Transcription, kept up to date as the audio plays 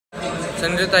So,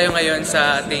 nandito tayo ngayon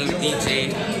sa ating DJ.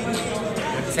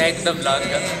 Say hi to the vlog.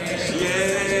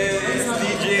 Yes!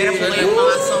 DJ! Pero po yung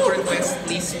mga song request,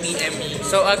 please PM me.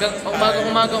 So,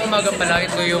 umaga pala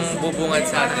ito yung bubungad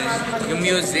sa atin. Yung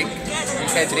music, yung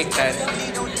Cedric Tan.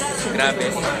 Grabe.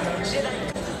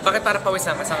 Bakit para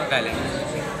pawisan ka? Saan ka galing?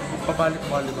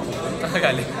 Pabalik-balik ako. Saan ka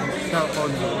galing? Sa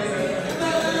condo.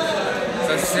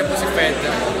 So, siya po si Fred.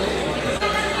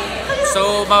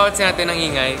 So, bawat sa natin ng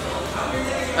ingay.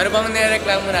 Ano bang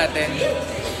nireklamo natin?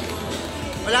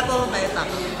 Wala po akong maitak.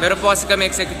 Meron po kasi kami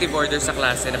executive order sa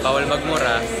klase na bawal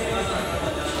magmura.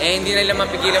 Eh, hindi na nila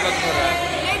mapigilan magmura.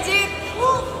 Legit!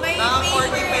 May Mga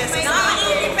 40 pesos na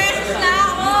ako. 80 pesos na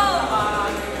ako!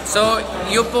 So,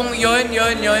 yung pong yun.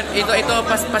 Ito,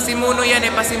 pasimuno yan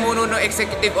eh. Pasimuno ng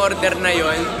executive order na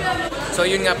yun. So,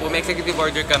 yun nga po, may executive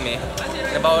order kami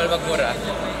na bawal magmura.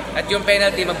 At yung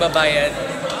penalty magbabayad.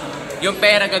 Yung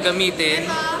pera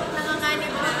gagamitin.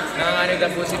 Nanganganib na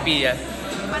po si Pia.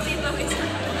 Pati ito isa.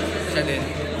 Siya din.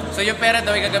 So, yung pera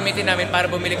daw ay gagamitin namin para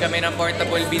bumili kami ng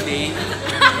portable bidet.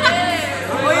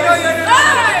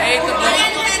 Eh, ito po.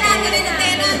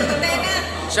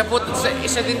 Siya po,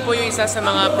 isa din po yung isa sa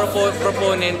mga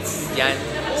proponents yan,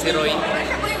 si Roy.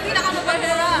 Siya po yung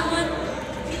pinakamabagara.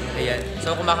 Ayan.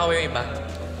 So, kumakawa yung iba.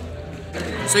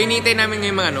 So, hinihintay namin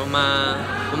ngayon mga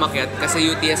umakyat kasi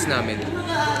UTS namin.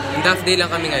 And half day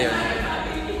lang kami ngayon.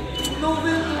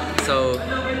 So,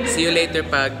 see you later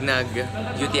pag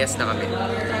nag-UTS na kami.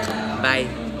 Bye!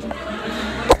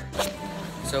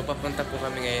 So, papunta po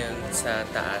kami ngayon sa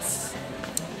taas.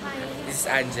 This is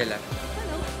Angela.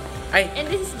 Ay, And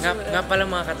this is nga pala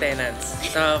mga ka-tenants.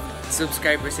 Sa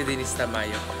subscriber si Denise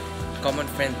Tamayo. Common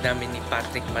friend namin ni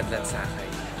Patrick Madlansakay.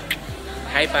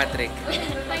 Hi, Patrick.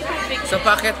 So,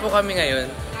 paakyat po kami ngayon.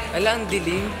 Ala, ang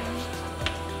dilim.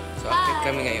 So, aakyat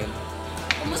kami ngayon.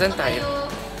 Saan tayo?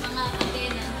 Mga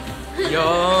katena.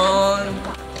 Yon.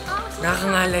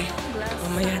 Nakakangalay.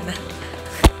 Mamaya na.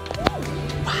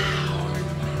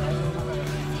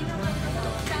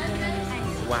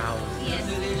 Wow. Yes.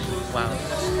 Wow.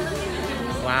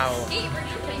 Wow.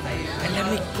 Ang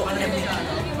lamig po, ang lamig.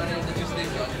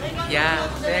 Yeah.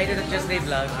 Say hi to the Tuesday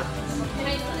vlog.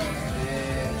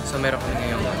 So, meron kami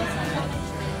ngayong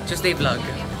Tuesday vlog.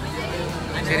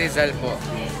 Si Rizal po.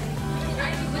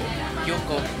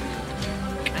 Yuko.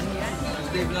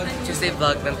 Tuesday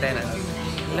vlog ng tenant.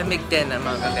 Lamig tenant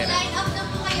mga ka-tenant.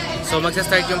 So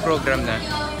magsa-start yung program na.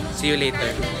 See you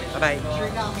later. Bye-bye.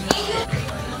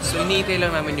 So iniintay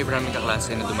lang namin yung maraming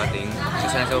kaklase na dumating.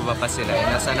 Kasi nasa baba pa sila.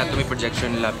 Nasa anatomy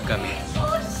projection lab kami.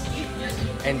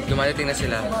 And dumadating na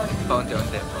sila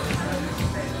paunti-unti.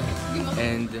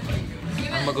 And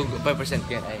ang mag-5%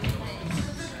 kayo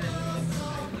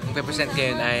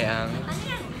ay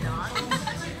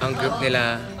ang group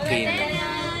nila Kane.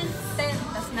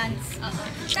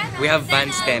 We have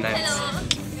Vans tenants.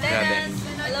 Grabe.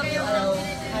 Hello.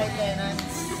 Hi,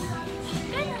 tenants.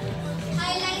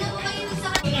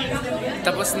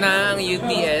 Tapos na ang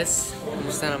UTS.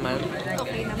 Kumusta naman?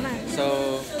 Okay naman.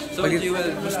 So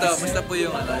Geuel, basta po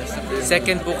yung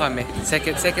second po kami.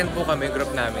 Second po kami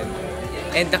group namin.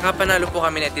 And nakapanalo po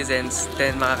kami netizens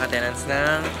 10 mga ka-tenants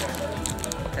ng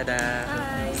tada.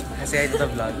 Kasi I did the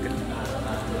vlog.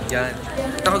 Yan.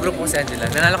 Ito ko group ko si Angela.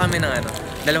 Nanalo kami ng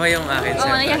dalawa yung akin siya.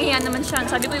 Oo, nangyahiya naman siya.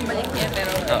 Sabi ko yung balik niya,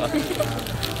 pero... Oo.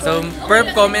 So,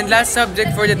 perpcom and last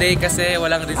subject for the day kasi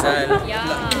walang Rizal. Yeah.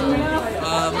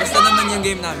 basta naman yung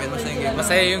game namin.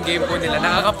 Masaya yung game po nila.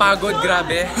 Nakakapagod,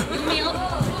 grabe.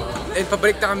 And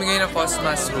pabalik na kami ngayon ng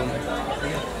COSMAS room.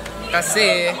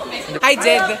 Kasi... Hi,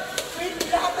 Jed!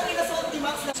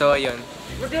 So, ayun.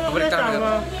 Pabalik na kami ng...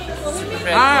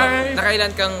 Hi!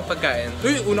 Nakailan kang pagkain?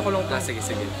 Uy, una ko lang po. Sige.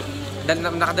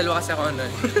 Nakadalawa kasi ako ano.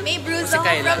 May bruise Si ako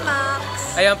Kayla. from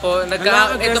Max. Ayan po,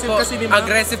 ito po, kasi ni Max.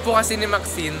 aggressive po kasi ni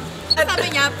Maxine. Sabi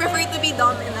niya, prefer to be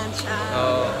dominant siya.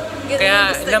 Oo. Ganun Kaya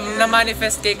yung gusto niya.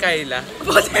 na-manifest kay Kayla.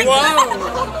 Wow!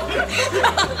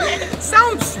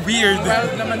 Sounds weird.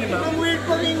 Wild naman ni Ma'am. Ang weird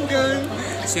pakinggan.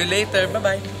 See you later.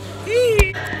 Bye-bye.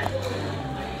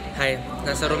 Hi,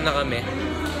 nasa room na kami.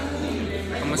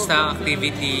 Kamusta ang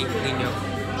activity ninyo?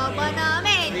 Baba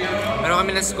namin. Meron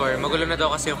kami na score. Magulo na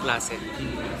daw kasi yung klase.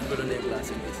 Gulo na yung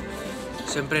klase.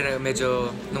 Siyempre,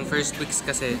 medyo, nung first weeks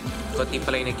kasi, konti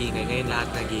pala yung nag-iingay. Ngayon lahat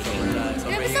nag-iingay.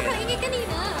 Grabe sa kaingay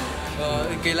kanina.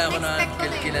 Kailangan ko na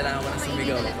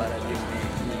sumigaw para din.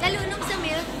 Lalo nung sa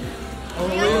milk.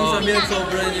 Yung sa milk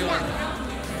sobra yung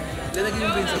lalagyan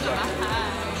yung brain sobra.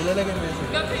 Lalagyan mo yung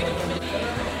sobra.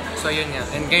 So, yun nga.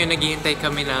 And ngayon, naghihintay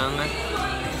kami ng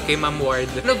kay Ma'am Ward.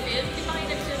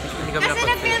 Hindi kami Kasi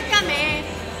nag-film kami.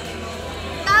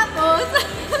 Tapos,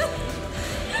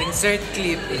 Insert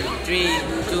clip in 3,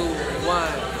 2, 1.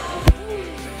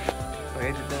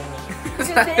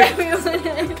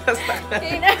 nakaganto.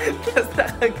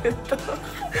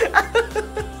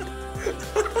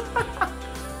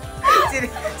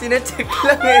 Sinacheck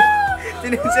lang eh.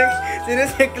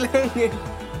 Sinacheck lang eh.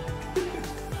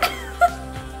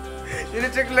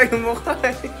 Sinacheck lang yung mukha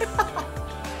eh.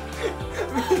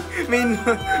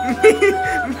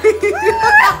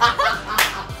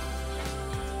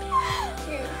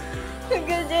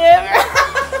 Nag-gym.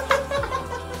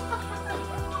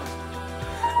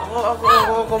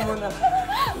 Ako muna.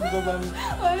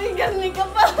 Galing ka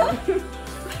pa.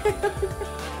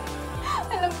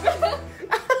 Alam ko na.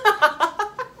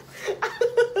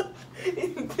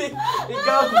 Hindi.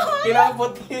 Ikaw,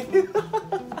 kinaputin.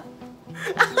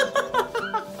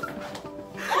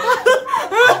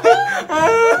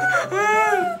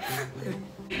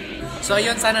 So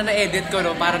ayun, sana na-edit ko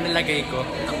no, para nalagay ko.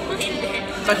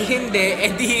 Pag hindi,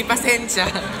 edi pasensya.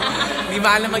 Di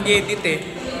ba alam mag-edit eh.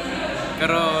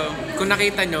 Pero kung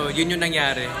nakita nyo, yun yung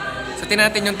nangyari. So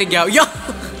tinatin yung tigyaw. Yak!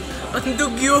 Ang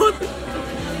dugyot!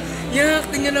 Yak!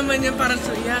 Tingnan naman yan, parang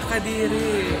yak,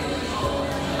 kadiri.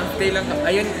 Update lang.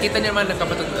 Ayun, kita nyo naman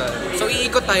nagkapatid ka. So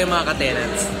iikot tayo mga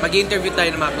ka-tenants. Mag-interview tayo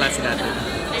ng mga klase natin.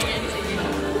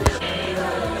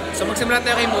 So magsimula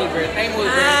tayo kay Mulbert. Hi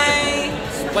Mulbert! Hi!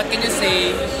 What can you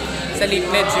say sa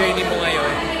lip-med journey mo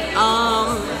ngayon?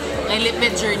 Ang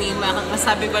lip-med journey,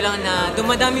 masabi ko lang na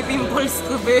dumadami pimples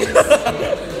ko, bes.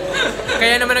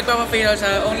 Kaya naman nagpapafail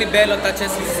siya, only Bello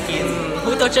touches his skin.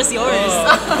 Who touches yours?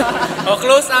 Oh,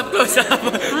 close up, close up.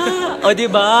 O,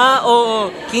 diba? Oo,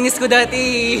 kinis ko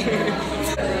dati.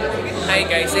 Hi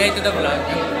guys, say hi to the vlog.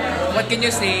 What can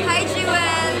you say? Hi,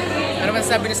 Geuel. Ano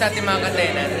masasabi niyo sa ating mga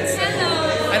ka-tenants? Hello.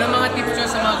 Ano mga tips niyo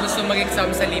sa mga gusto mag-exam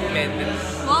sa lip-med?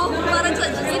 Wow, parang sa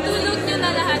itulog nyo na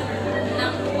lahat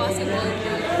ng possible.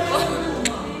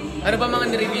 Ano ba mga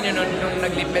nireview niyo nung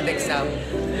nag-lip-med exam?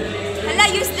 Hala,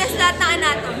 useless lahat ng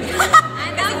anatomy.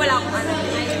 Kasi wala akong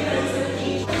anatomy.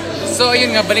 So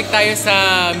ayun nga, balik tayo sa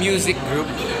music group.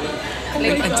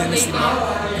 Andiyan na si Ma.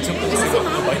 Andiyan po si Ma.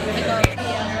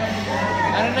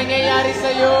 Ano nangyayari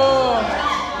sa'yo?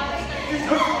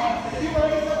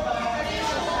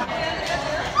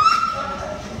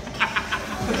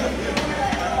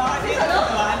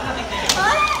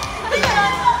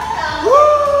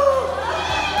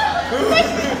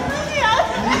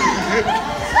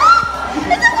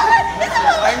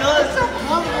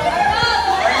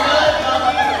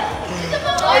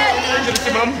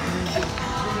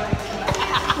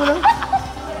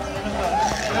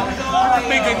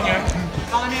 May ganyan.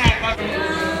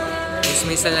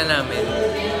 Dismissal na namin.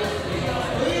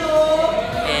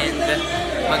 And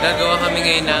magagawa kami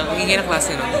ngayon ng, hindi na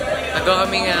klase no? Magagawa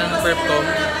kami ng perform.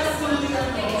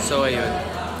 So ayun.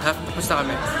 Tapos na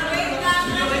kami.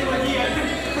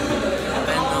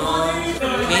 Ano?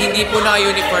 Hindi po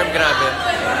naka-uniform, grabe.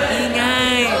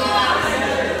 Ingay!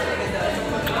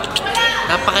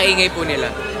 Napakaingay po nila.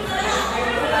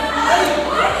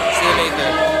 See you later.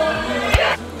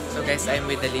 So guys, I'm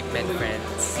with the lip-med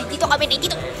friends. Dito kami,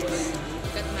 dito.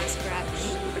 Mas grabe.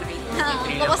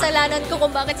 Makasalanan ko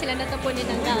kung bakit sila natapunin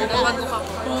ng gatas.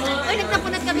 Ay,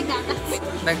 nagtapunan kami gatas.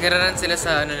 Nagkararan sila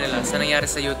sa ano nila, sa nangyari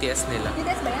sa UTS nila.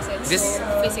 Dinas ba yan? This,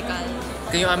 Physical.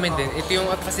 kayo amin din. Ito yung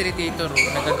facilitator,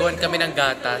 nagagawan kami ng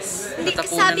gatas. Hindi,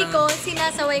 Natapunan sabi ng- ko,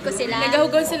 sinasaway ko sila.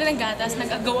 Nagahugaw sila ng gatas,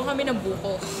 nagagawa kami ng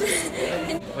buko.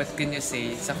 What can you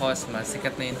say? Sa COSMAS,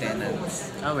 sikat na yung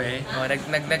tenants. Awe. Oh,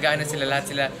 nag-ano sila, lahat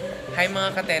sila. Hi mga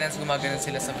ka-tenants, gumagano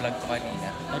sila sa vlog ko kanina.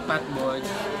 Ay, patboard.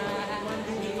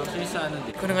 Actually sa ano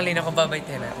din. Kung nangalina ko, bye-bye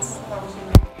tenants.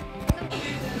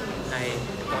 Hi,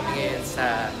 ito kami ngayon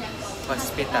sa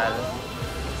hospital.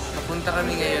 Papunta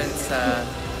kami ngayon sa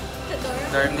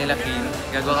dorm nila Kim.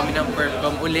 Gagawa kami ng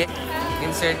perform uli.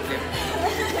 Insert clip.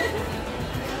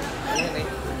 Ayan eh.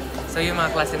 So yung mga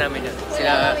klase namin yan. Wala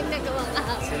Sila, kaming nagawang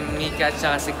ahap. si Mika at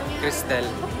saka si Cristel.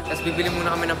 Tapos bibili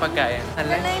muna kami ng pagkain.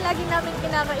 Wala yung lagi namin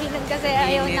kinakainan kasi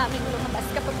ayaw Init. namin lumabas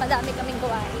kapag madami kaming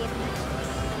gawain.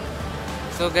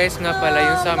 So guys nga pala,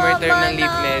 yung summer term ng Baba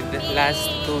LeapMed, namin. last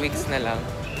 2 weeks na lang.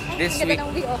 This Ang week, ganda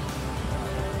ng view.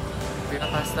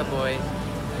 Pasta Boy.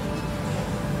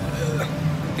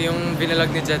 Ito yung binalog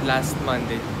ni Jed last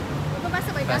Monday. Babasa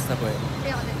ba ito? Pasta Boy. Hindi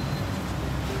ako din.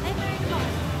 Ay, meron mo.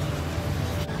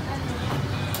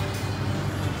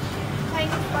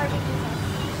 Chinese barbecue sauce.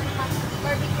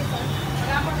 Barbecue sauce.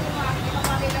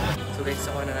 So guys,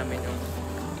 nakuha na namin yung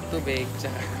tubig,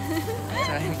 tsaka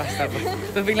yung pasta boy.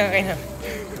 Tubig lang kayo namin.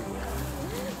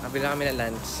 Nabila kami ng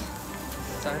lunch.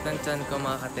 Sakit ang tiyan ko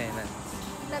mga katenan.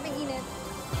 Daming init.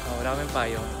 Oh, wala kaming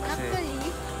payong. Kasi Actually,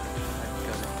 sakit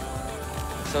kami.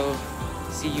 So,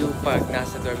 see you pag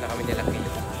nasa dorm na kami nila.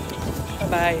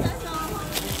 Bye-bye!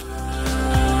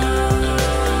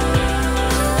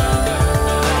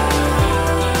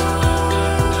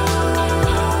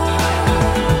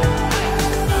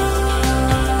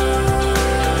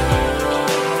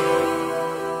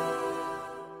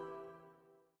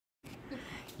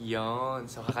 Yun.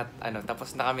 So,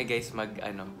 tapos na kami guys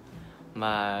mag-shoot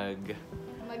Mag-video.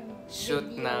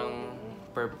 ng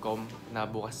perpcom na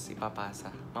bukas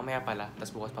ipapasa. Mamaya pala,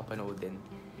 tapos bukas papanoodin.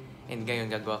 And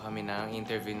ngayon gagawa kami ng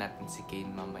interview natin si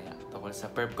Kane mamaya. Tungkol sa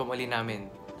perpcom uli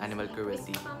namin, animal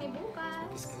cruelty. Quiz pa kami bukas.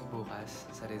 Quiz kami bukas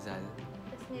sa Rizal.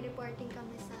 Tapos nireporting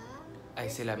kami sa...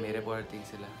 Ay sila, may reporting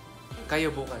sila.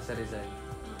 Kayo bukas sa Rizal.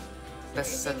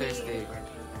 Tapos sa Thursday,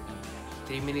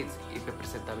 3 minutes,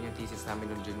 ipipresent namin yung thesis namin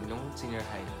nung senior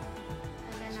high.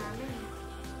 Wala namin.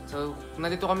 So,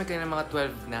 nandito kami kayo ng mga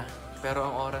 12 na. Pero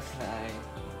ang oras na ay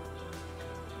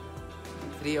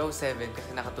 3:07 kasi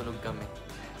nakatulog kami.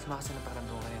 So, makasana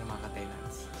pakiramdam ko kanina ng mga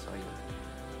ka-tenants. So, ayun.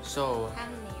 So,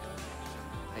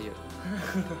 ayun.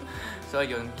 So,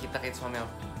 ayun. Kita-kits mamaya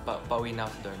pauwi na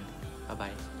ako dorm.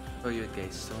 Bye-bye. So, yun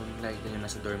guys. So, nakikita nyo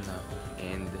nasa dorm na ako.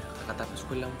 And, kakatapos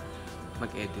ko lang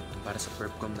mag-edit para sa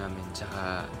perpcom namin.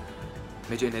 Tsaka,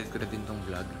 medyo in-edit ko na din tong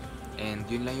vlog. And,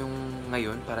 yun lang yung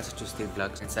ngayon para sa Tuesday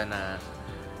vlogs. And sana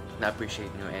na-appreciate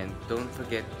nyo. And don't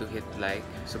forget to hit like,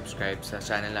 subscribe sa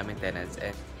channel namin Tenants.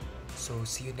 And so,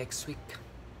 see you next week.